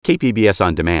KPBS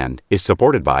On Demand is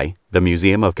supported by the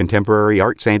Museum of Contemporary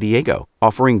Art San Diego,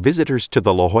 offering visitors to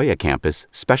the La Jolla campus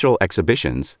special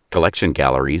exhibitions, collection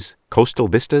galleries, coastal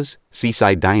vistas,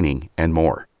 seaside dining, and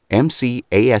more.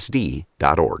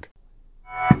 MCASD.org.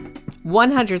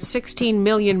 116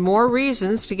 million more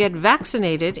reasons to get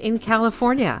vaccinated in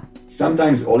California.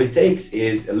 Sometimes all it takes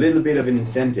is a little bit of an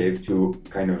incentive to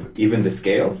kind of even the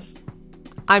scales.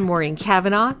 I'm Maureen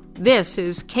Cavanaugh. This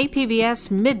is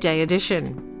KPBS Midday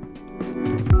Edition.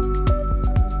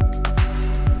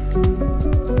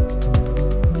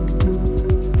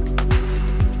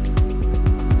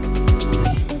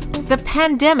 The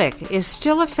pandemic is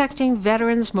still affecting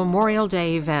Veterans Memorial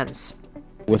Day events.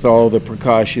 With all the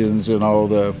precautions and all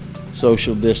the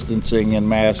social distancing and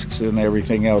masks and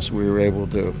everything else, we were able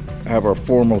to have our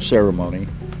formal ceremony.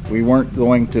 We weren't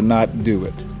going to not do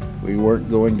it. We weren't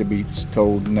going to be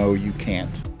told, no, you can't.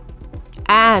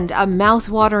 And a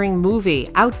mouth-watering movie,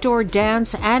 outdoor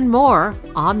dance, and more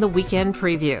on the Weekend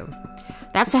Preview.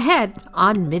 That's ahead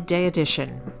on Midday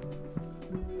Edition.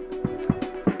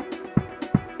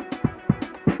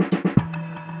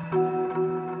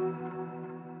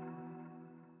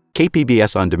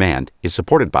 KPBS On Demand is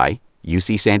supported by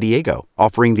UC San Diego,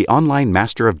 offering the online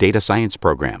Master of Data Science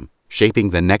program, shaping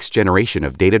the next generation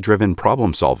of data-driven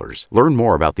problem solvers. Learn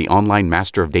more about the online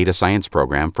Master of Data Science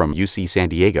program from UC San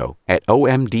Diego at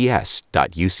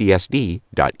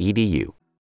omds.ucsd.edu.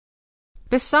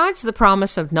 Besides the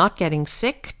promise of not getting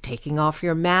sick, taking off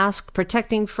your mask,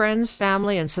 protecting friends,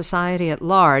 family, and society at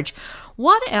large,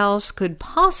 what else could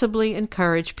possibly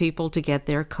encourage people to get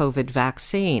their COVID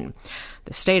vaccine?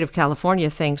 The state of California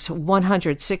thinks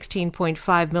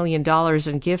 $116.5 million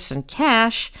in gifts and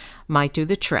cash might do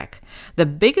the trick. The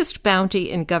biggest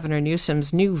bounty in Governor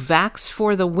Newsom's new Vax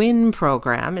for the Win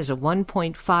program is a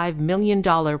 $1.5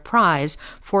 million prize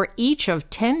for each of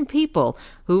 10 people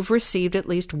who've received at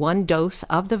least one dose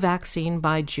of the vaccine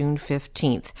by June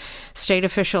 15th. State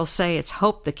officials say it's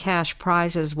hoped the cash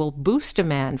prizes will boost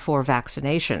demand for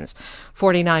vaccinations.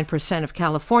 49% of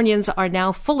Californians are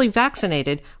now fully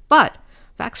vaccinated, but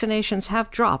vaccinations have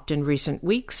dropped in recent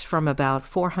weeks from about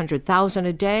 400,000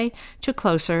 a day to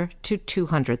closer to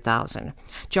 200,000.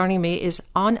 Joining me is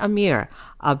An Amir,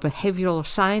 a behavioral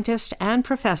scientist and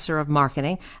professor of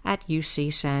marketing at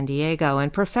UC San Diego.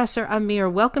 And Professor Amir,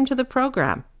 welcome to the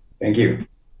program. Thank you.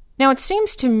 Now, it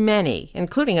seems to many,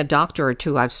 including a doctor or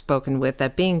two I've spoken with,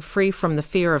 that being free from the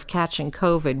fear of catching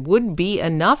COVID would be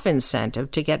enough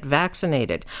incentive to get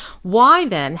vaccinated. Why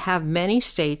then have many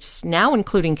states, now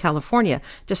including California,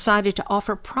 decided to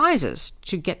offer prizes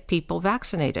to get people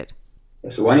vaccinated?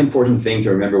 So one important thing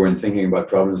to remember when thinking about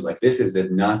problems like this is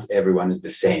that not everyone is the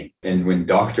same. And when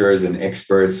doctors and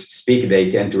experts speak,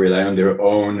 they tend to rely on their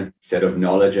own set of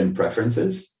knowledge and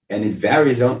preferences. And it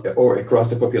varies across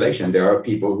the population. There are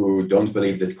people who don't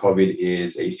believe that COVID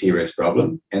is a serious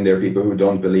problem, and there are people who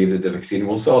don't believe that the vaccine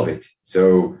will solve it.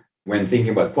 So when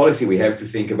thinking about policy, we have to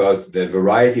think about the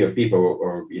variety of people,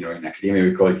 or in academia,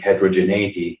 we call it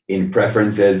heterogeneity, in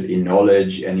preferences, in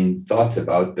knowledge, and in thoughts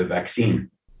about the vaccine.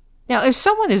 Now, if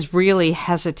someone is really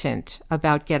hesitant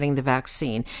about getting the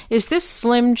vaccine, is this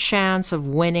slim chance of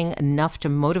winning enough to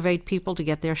motivate people to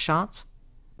get their shots?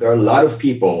 There are a lot of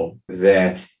people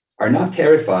that are not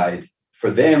terrified.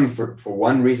 For them, for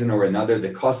one reason or another,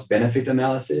 the cost-benefit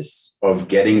analysis of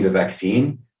getting the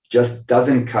vaccine just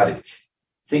doesn't cut it.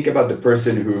 Think about the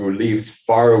person who lives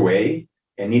far away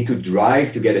and need to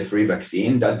drive to get a free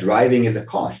vaccine. That driving is a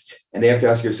cost. And they have to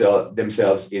ask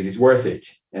themselves, is it worth it?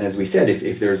 And as we said,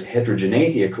 if there's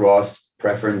heterogeneity across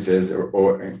preferences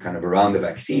or kind of around the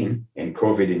vaccine and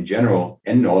COVID in general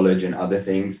and knowledge and other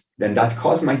things, then that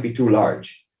cost might be too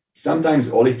large. Sometimes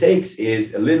all it takes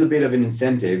is a little bit of an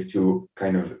incentive to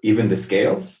kind of even the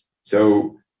scales.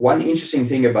 So one interesting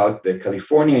thing about the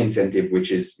California incentive,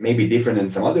 which is maybe different than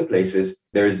some other places,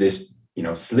 there's this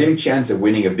slim chance of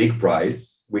winning a big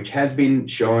prize, which has been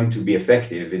shown to be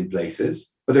effective in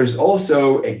places. But there's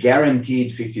also a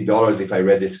guaranteed $50, if I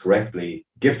read this correctly,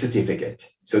 gift certificate.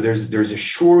 So there's a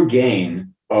sure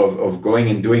gain of going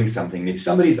and doing something. If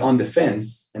somebody's on the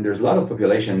fence, and there's a lot of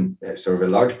population, sort of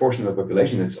a large portion of the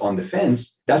population that's on the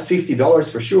fence, that $50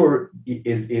 for sure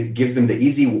it gives them the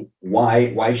easy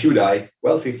why. Why should I?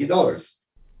 Well, $50.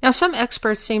 Now, some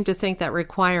experts seem to think that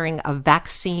requiring a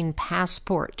vaccine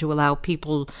passport to allow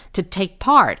people to take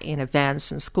part in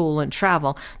events and school and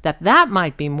travel, that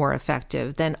might be more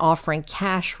effective than offering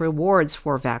cash rewards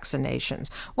for vaccinations.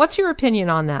 What's your opinion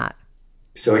on that?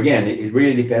 So again, it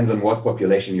really depends on what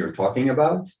population you're talking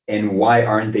about and why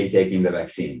aren't they taking the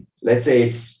vaccine. Let's say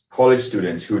it's college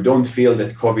students who don't feel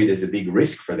that COVID is a big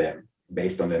risk for them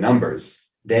based on the numbers.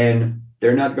 Then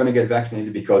they're not going to get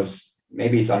vaccinated because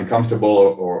maybe it's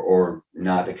uncomfortable or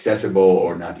not accessible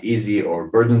or not easy or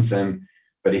burdensome.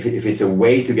 But if it's a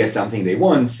way to get something they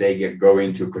want, say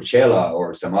going to Coachella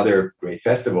or some other great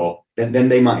festival, then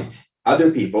they might.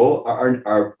 Other people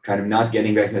are kind of not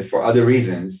getting vaccinated for other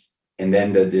reasons. And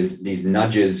then these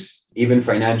nudges, even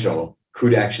financial,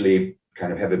 could actually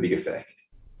kind of have a big effect.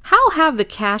 How have the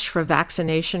cash for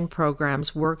vaccination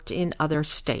programs worked in other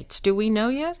states? Do we know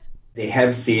yet? They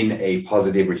have seen a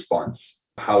positive response.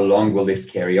 How long will this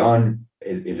carry on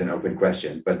is an open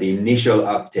question. But the initial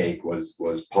uptake was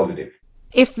positive.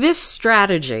 If this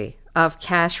strategy of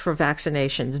cash for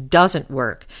vaccinations doesn't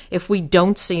work, if we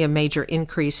don't see a major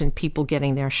increase in people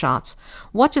getting their shots,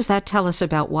 what does that tell us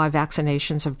about why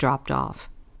vaccinations have dropped off?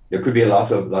 There could be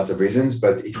lots of reasons,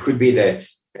 but it could be that,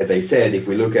 as I said, if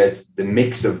we look at the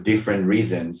mix of different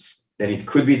reasons, then it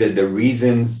could be that the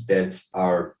reasons that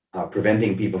are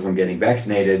preventing people from getting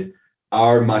vaccinated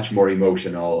are much more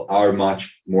emotional, are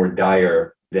much more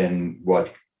dire than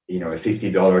what a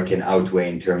 $50 can outweigh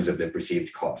in terms of the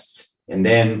perceived costs. And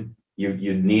then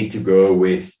you'd need to go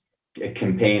with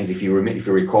campaigns. If you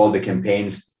recall the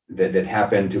campaigns that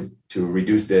happened to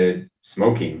reduce the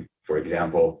smoking, for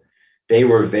example, they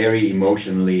were very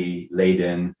emotionally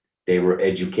laden. They were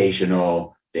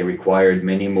educational. They required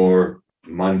many more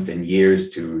months and years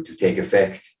to take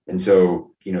effect. And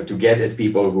so, to get at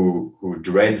people who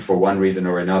dread for one reason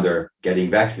or another getting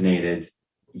vaccinated,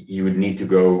 you would need to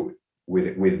go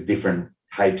with different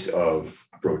types of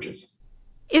approaches.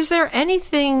 Is there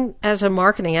anything, as a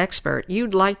marketing expert,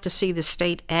 you'd like to see the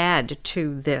state add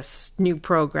to this new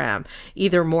program,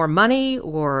 either more money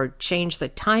or change the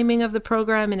timing of the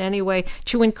program in any way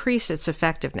to increase its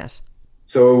effectiveness?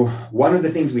 So one of the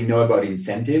things we know about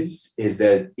incentives is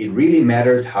that it really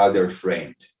matters how they're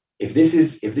framed. If this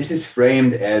is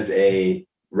framed as a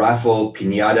raffle,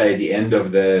 piñata at the end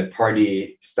of the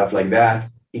party, stuff like that,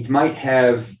 it might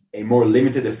have a more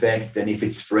limited effect than if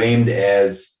it's framed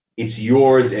as it's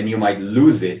yours and you might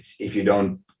lose it if you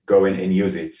don't go in and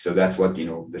use it. So that's what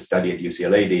the study at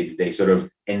UCLA did. They sort of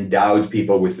endowed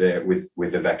people with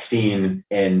the vaccine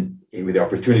and with the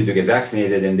opportunity to get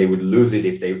vaccinated, and they would lose it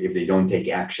if they don't take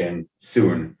action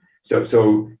soon.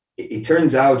 So it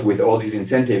turns out with all these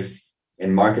incentives,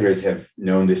 and marketers have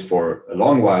known this for a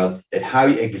long while, that how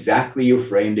exactly you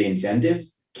frame the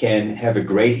incentives can have a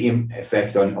great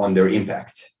effect on their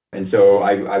impact. And so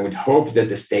I would hope that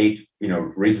the state,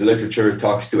 reads the literature,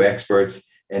 talks to experts,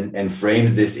 and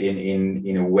frames this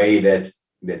in a way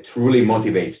that truly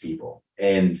motivates people.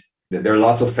 And there are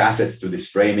lots of facets to this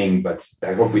framing, but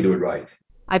I hope we do it right.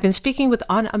 I've been speaking with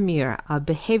On Amir, a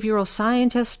behavioral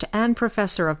scientist and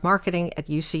professor of marketing at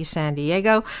UC San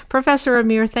Diego. Professor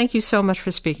Amir, thank you so much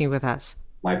for speaking with us.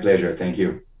 My pleasure. Thank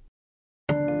you.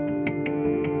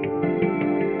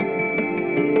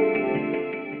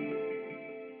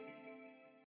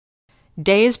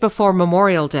 Days before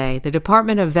Memorial Day, the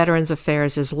Department of Veterans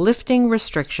Affairs is lifting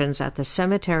restrictions at the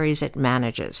cemeteries it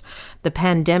manages. The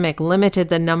pandemic limited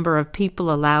the number of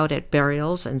people allowed at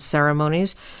burials and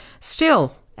ceremonies.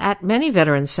 Still, at many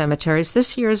veterans cemeteries,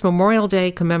 this year's Memorial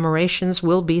Day commemorations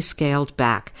will be scaled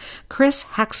back. Chris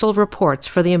Haxel reports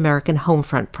for the American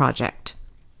Homefront Project.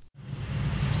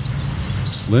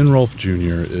 Lynn Rolfe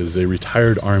Jr. is a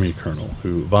retired Army colonel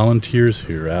who volunteers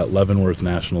here at Leavenworth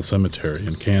National Cemetery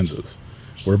in Kansas,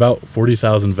 where about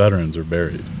 40,000 veterans are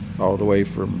buried. All the way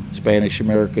from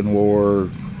Spanish-American War,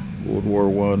 World War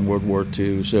I, World War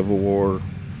II, Civil War,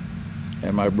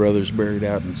 and my brother's buried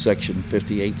out in Section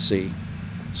 58C,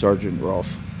 Sergeant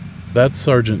Rolfe. That's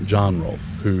Sergeant John Rolfe,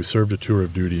 who served a tour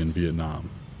of duty in Vietnam.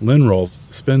 Lynn Rolfe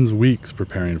spends weeks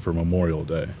preparing for Memorial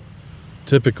Day.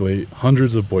 Typically,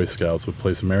 hundreds of Boy Scouts would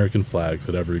place American flags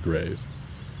at every grave.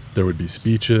 There would be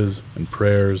speeches and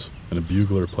prayers and a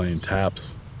bugler playing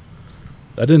taps.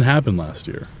 That didn't happen last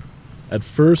year. At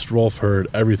first, Rolfe heard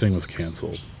everything was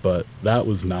canceled, but that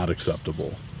was not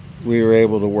acceptable. We were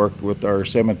able to work with our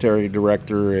cemetery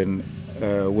director, and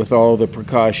with all the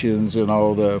precautions and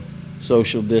all the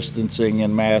social distancing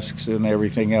and masks and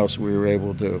everything else, we were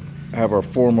able to have our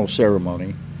formal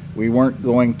ceremony. We weren't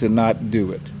going to not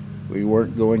do it. We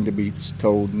weren't going to be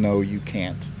told, no, you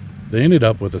can't. They ended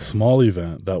up with a small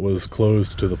event that was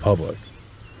closed to the public.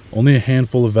 Only a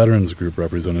handful of Veterans Group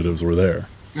representatives were there.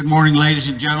 Good morning, ladies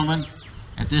and gentlemen.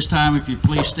 At this time, if you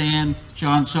please stand,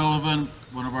 John Sullivan,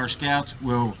 one of our scouts,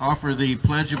 will offer the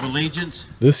Pledge of Allegiance.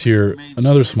 This year,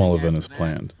 another small event is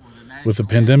planned. With the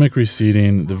pandemic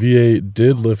receding, the VA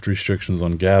did lift restrictions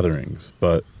on gatherings,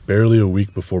 but barely a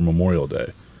week before Memorial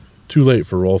Day. Too late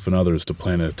for Rolfe and others to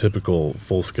plan a typical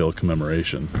full-scale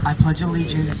commemoration. I pledge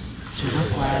allegiance to the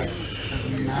flag of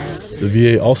the United States.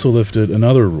 The VA also lifted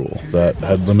another rule that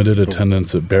had limited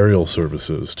attendance at burial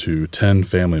services to 10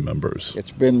 family members.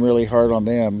 It's been really hard on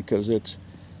them because it's,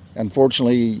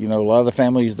 unfortunately, a lot of the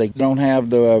families, they don't have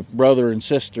the brother and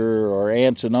sister or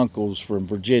aunts and uncles from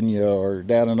Virginia or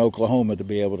down in Oklahoma to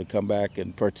be able to come back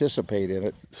and participate in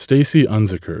it. Stacy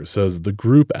Unziker says the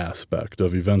group aspect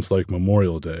of events like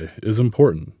Memorial Day is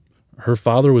important. Her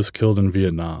father was killed in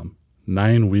Vietnam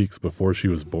 9 weeks before she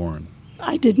was born.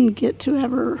 I didn't get to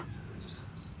ever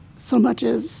so much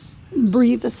as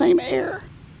breathe the same air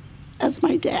as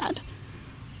my dad.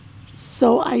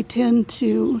 So I tend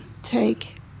to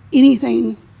take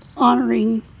anything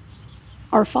honoring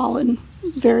our fallen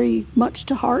very much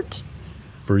to heart.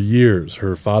 For years,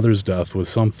 her father's death was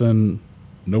something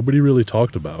nobody really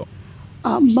talked about.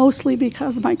 Mostly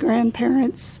because my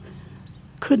grandparents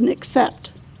couldn't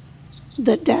accept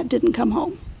that Dad didn't come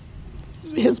home.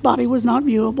 His body was not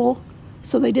viewable,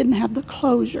 so they didn't have the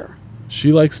closure.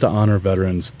 She likes to honor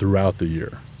veterans throughout the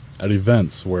year, at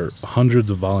events where hundreds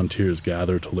of volunteers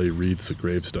gather to lay wreaths at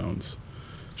gravestones.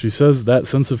 She says that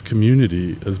sense of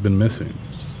community has been missing.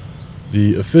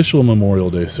 The official Memorial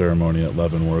Day ceremony at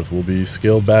Leavenworth will be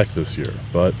scaled back this year,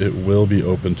 but it will be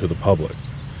open to the public.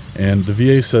 And the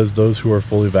VA says those who are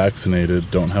fully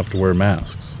vaccinated don't have to wear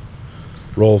masks.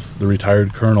 Rolf, the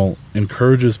retired colonel,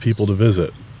 encourages people to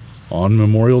visit on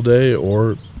Memorial Day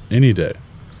or any day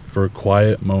for a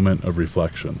quiet moment of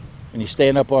reflection. And you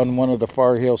stand up on one of the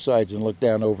far hillsides and look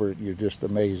down over it, you're just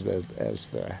amazed as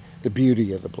the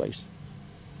beauty of the place.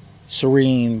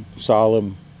 Serene,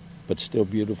 solemn, but still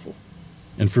beautiful.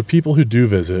 And for people who do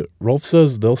visit, Rolf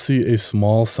says they'll see a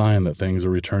small sign that things are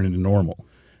returning to normal.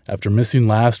 After missing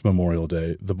last Memorial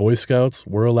Day, the Boy Scouts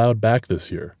were allowed back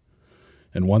this year.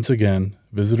 And once again,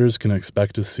 visitors can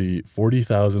expect to see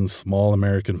 40,000 small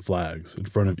American flags in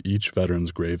front of each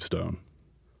veteran's gravestone.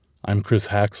 I'm Chris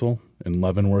Haxel in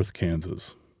Leavenworth,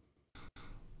 Kansas.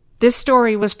 This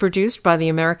story was produced by the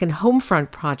American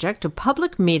Homefront Project, a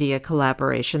public media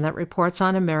collaboration that reports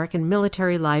on American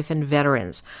military life and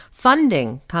veterans.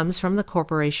 Funding comes from the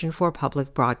Corporation for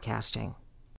Public Broadcasting.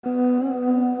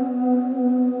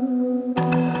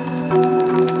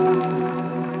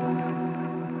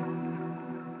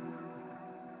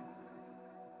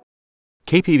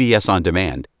 KPBS On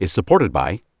Demand is supported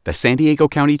by the San Diego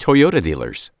County Toyota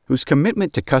dealers, whose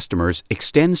commitment to customers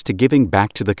extends to giving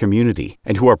back to the community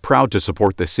and who are proud to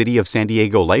support the City of San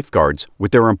Diego lifeguards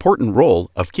with their important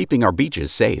role of keeping our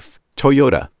beaches safe.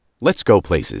 Toyota, let's go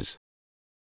places.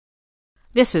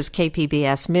 This is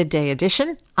KPBS Midday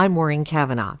Edition. I'm Maureen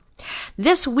Cavanaugh.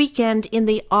 This weekend in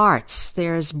the arts,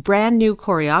 there's brand new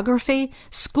choreography,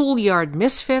 schoolyard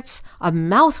misfits, a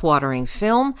mouth-watering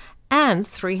film, and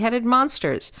three-headed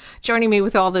monsters. Joining me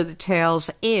with all the details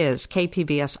is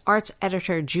KPBS Arts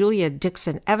Editor Julia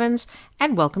Dixon-Evans.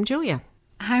 And welcome, Julia.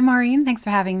 Hi, Maureen. Thanks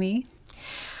for having me.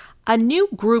 A new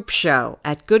group show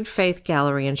at Good Faith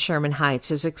Gallery in Sherman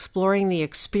Heights is exploring the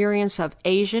experience of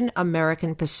Asian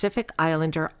American Pacific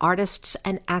Islander artists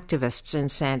and activists in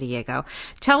San Diego.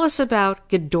 Tell us about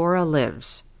Ghidorah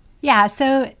Lives. Yeah,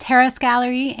 so Terrace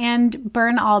Gallery and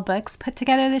Burn All Books put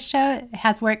together this show. It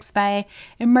has works by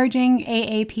emerging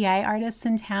AAPI artists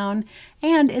in town,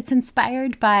 and it's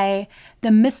inspired by the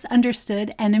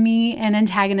misunderstood enemy and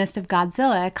antagonist of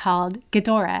Godzilla called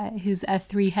Ghidorah, who's a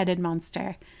three-headed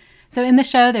monster. So in the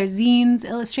show, there's zines,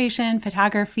 illustration,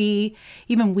 photography,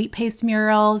 even wheat paste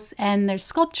murals, and there's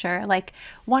sculpture. Like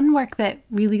one work that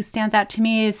really stands out to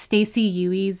me is Stacey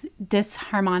Yui's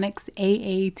Disharmonics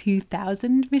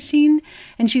AA2000 machine,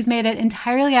 and she's made it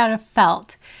entirely out of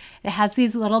felt. It has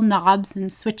these little knobs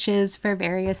and switches for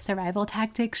various survival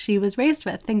tactics she was raised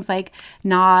with, things like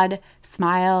nod,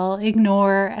 smile,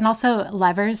 ignore, and also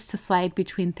levers to slide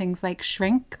between things like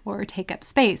shrink or take up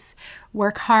space,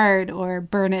 work hard or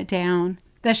burn it down.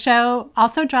 The show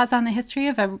also draws on the history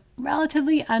of a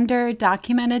relatively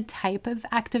under-documented type of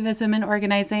activism and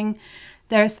organizing.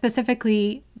 There's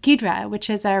specifically Ghidra,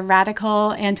 which is a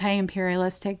radical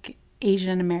anti-imperialistic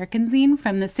Asian American zine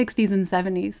from the 60s and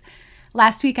 70s.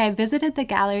 Last week, I visited the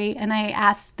gallery and I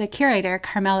asked the curator,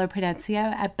 Carmelo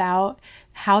Prudencio, about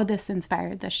how this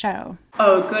inspired the show.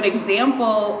 A good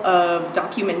example of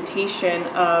documentation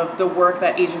of the work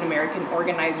that Asian American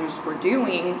organizers were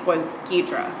doing was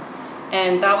Ghidra.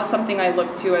 And that was something I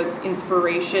looked to as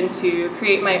inspiration to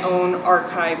create my own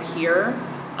archive here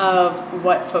of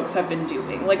what folks have been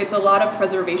doing. Like, it's a lot of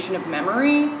preservation of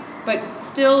memory, but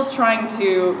still trying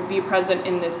to be present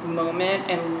in this moment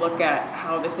and look at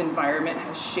how this environment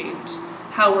has shaped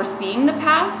how we're seeing the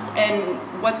past and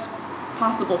what's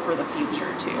possible for the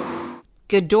future too.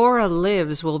 Ghidorah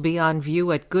Lives will be on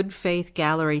view at Good Faith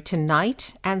Gallery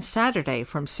tonight and Saturday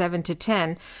from 7 to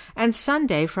 10 and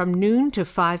Sunday from noon to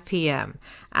 5 p.m.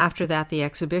 After that, the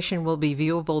exhibition will be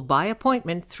viewable by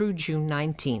appointment through June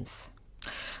 19th.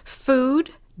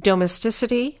 Food,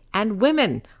 domesticity, and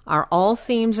women are all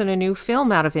themes in a new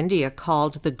film out of India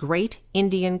called The Great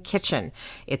Indian Kitchen.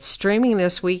 It's streaming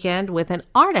this weekend with an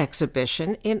art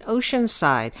exhibition in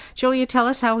Oceanside. Julia, tell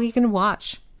us how we can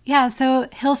watch. Yeah, so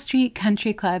Hill Street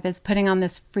Country Club is putting on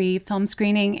this free film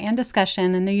screening and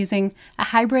discussion, and they're using a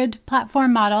hybrid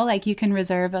platform model, like you can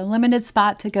reserve a limited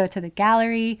spot to go to the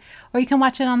gallery, or you can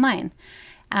watch it online.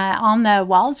 On the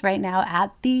walls right now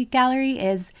at the gallery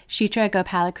is Chitra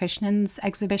Gopalakrishnan's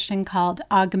exhibition called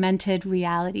Augmented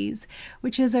Realities,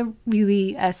 which is a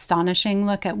really astonishing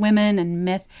look at women and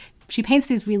myth. She paints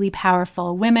these really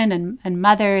powerful women and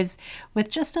mothers with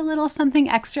just a little something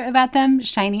extra about them: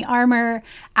 shiny armor,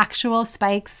 actual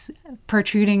spikes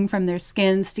protruding from their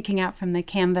skin, sticking out from the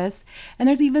canvas. And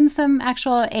there's even some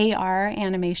actual AR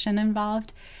animation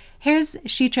involved. Here's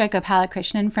Chitra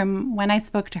Gopalakrishnan from when I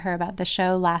spoke to her about the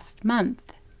show last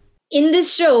month. In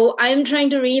this show, I'm trying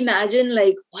to reimagine,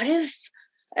 like,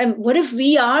 what if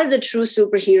we are the true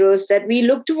superheroes, that we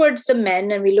look towards the men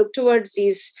and we look towards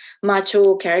these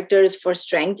macho characters for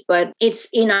strength, but it's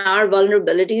in our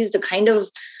vulnerabilities, the kind of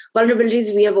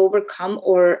vulnerabilities we have overcome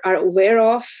or are aware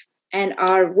of and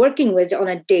are working with on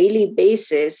a daily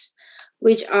basis,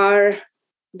 which are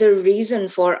the reason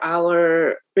for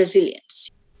our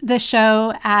resilience. The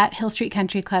show at Hill Street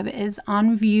Country Club is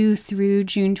on view through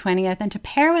June 20th, and to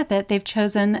pair with it, they've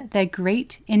chosen The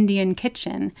Great Indian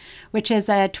Kitchen, which is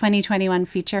a 2021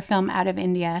 feature film out of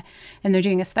India, and they're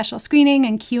doing a special screening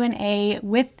and Q&A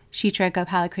with Chitra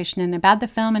Gopalakrishnan about the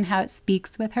film and how it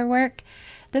speaks with her work.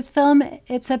 This film,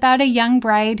 it's about a young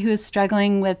bride who is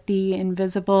struggling with the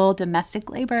invisible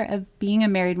domestic labor of being a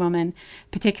married woman,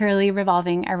 particularly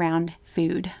revolving around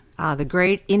food. The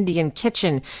Great Indian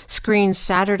Kitchen screens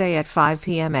Saturday at 5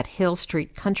 p.m. at Hill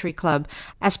Street Country Club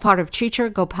as part of Chitra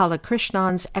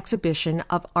Gopalakrishnan's exhibition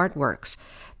of artworks.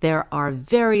 There are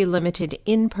very limited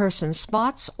in-person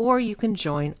spots, or you can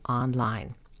join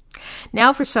online.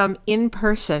 Now for some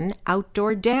in-person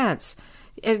outdoor dance.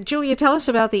 Julia, tell us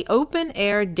about the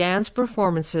open-air dance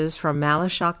performances from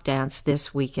Malashok Dance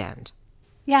this weekend.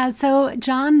 Yeah, so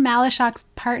John Malashok's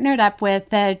partnered up with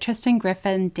the Tristan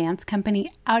Griffin Dance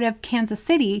Company out of Kansas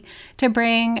City to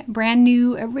bring brand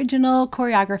new original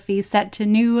choreography set to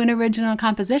new and original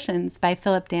compositions by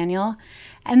Philip Daniel.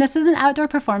 And this is an outdoor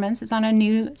performance. It's on a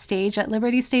new stage at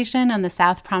Liberty Station on the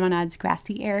South Promenade's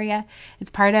grassy area. It's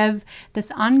part of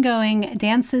this ongoing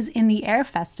Dances in the Air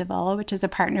Festival, which is a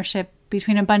partnership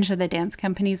between a bunch of the dance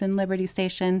companies in Liberty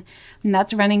Station, and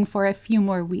that's running for a few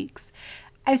more weeks.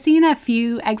 I've seen a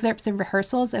few excerpts of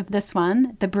rehearsals of this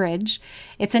one, The Bridge.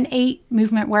 It's an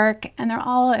 8-movement work, and they're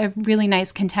all a really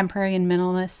nice contemporary and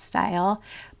minimalist style.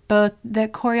 Both the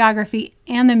choreography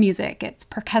and the music, it's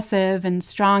percussive and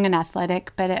strong and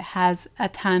athletic, but it has a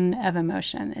ton of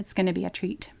emotion. It's going to be a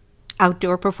treat.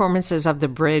 Outdoor performances of The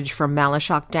Bridge from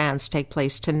Malashok Dance take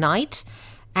place tonight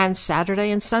and Saturday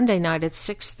and Sunday night at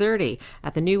 6:30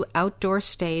 at the new outdoor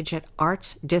stage at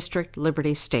Arts District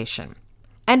Liberty Station.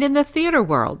 And in the theater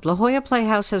world, La Jolla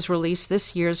Playhouse has released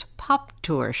this year's Pop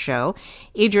Tour show,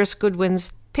 Idris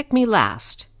Goodwin's Pick Me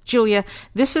Last. Julia,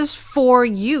 this is for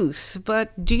youth,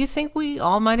 but do you think we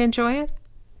all might enjoy it?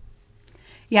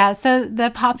 Yeah, so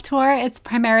the Pop Tour, it's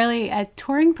primarily a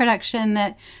touring production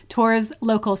that tours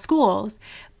local schools,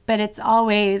 but it's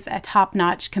always a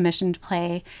top-notch commissioned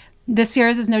play. This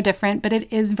year's is no different, but it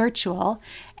is virtual,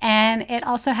 and it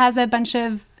also has a bunch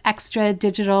of extra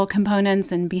digital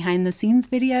components and behind-the-scenes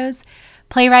videos.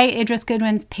 Playwright Idris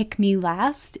Goodwin's Pick Me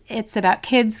Last. It's about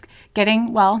kids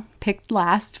getting, picked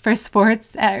last for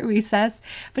sports at recess,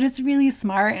 but it's really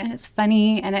smart and it's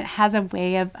funny and it has a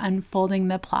way of unfolding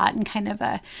the plot in kind of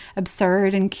a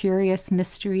absurd and curious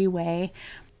mystery way.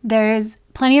 There's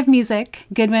plenty of music.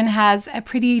 Goodwin has a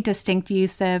pretty distinct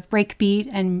use of breakbeat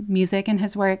and music in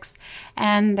his works,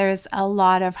 and there's a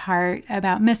lot of heart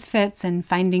about misfits and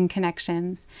finding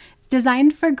connections. It's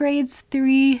designed for grades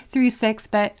 3 through 6,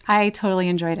 but I totally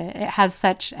enjoyed it. It has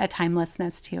such a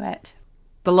timelessness to it.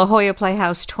 The La Jolla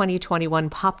Playhouse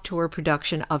 2021 Pop Tour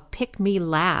production of Pick Me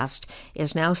Last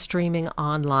is now streaming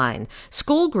online.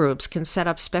 School groups can set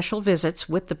up special visits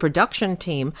with the production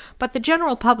team, but the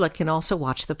general public can also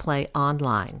watch the play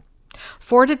online.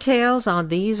 For details on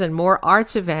these and more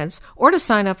arts events, or to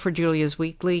sign up for Julia's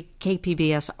weekly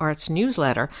KPBS Arts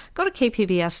newsletter, go to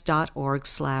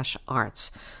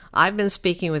kpbs.org/arts. I've been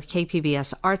speaking with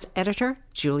KPBS Arts editor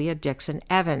Julia Dixon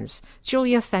Evans.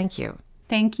 Julia, thank you.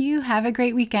 Thank you. Have a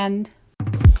great weekend.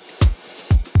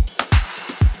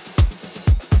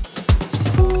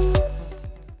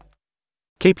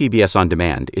 KPBS On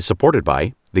Demand is supported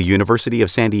by the University of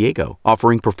San Diego,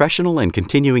 offering professional and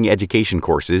continuing education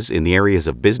courses in the areas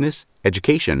of business,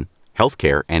 education,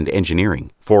 healthcare, and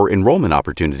engineering. For enrollment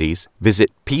opportunities,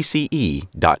 visit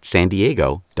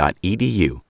pce.sandiego.edu.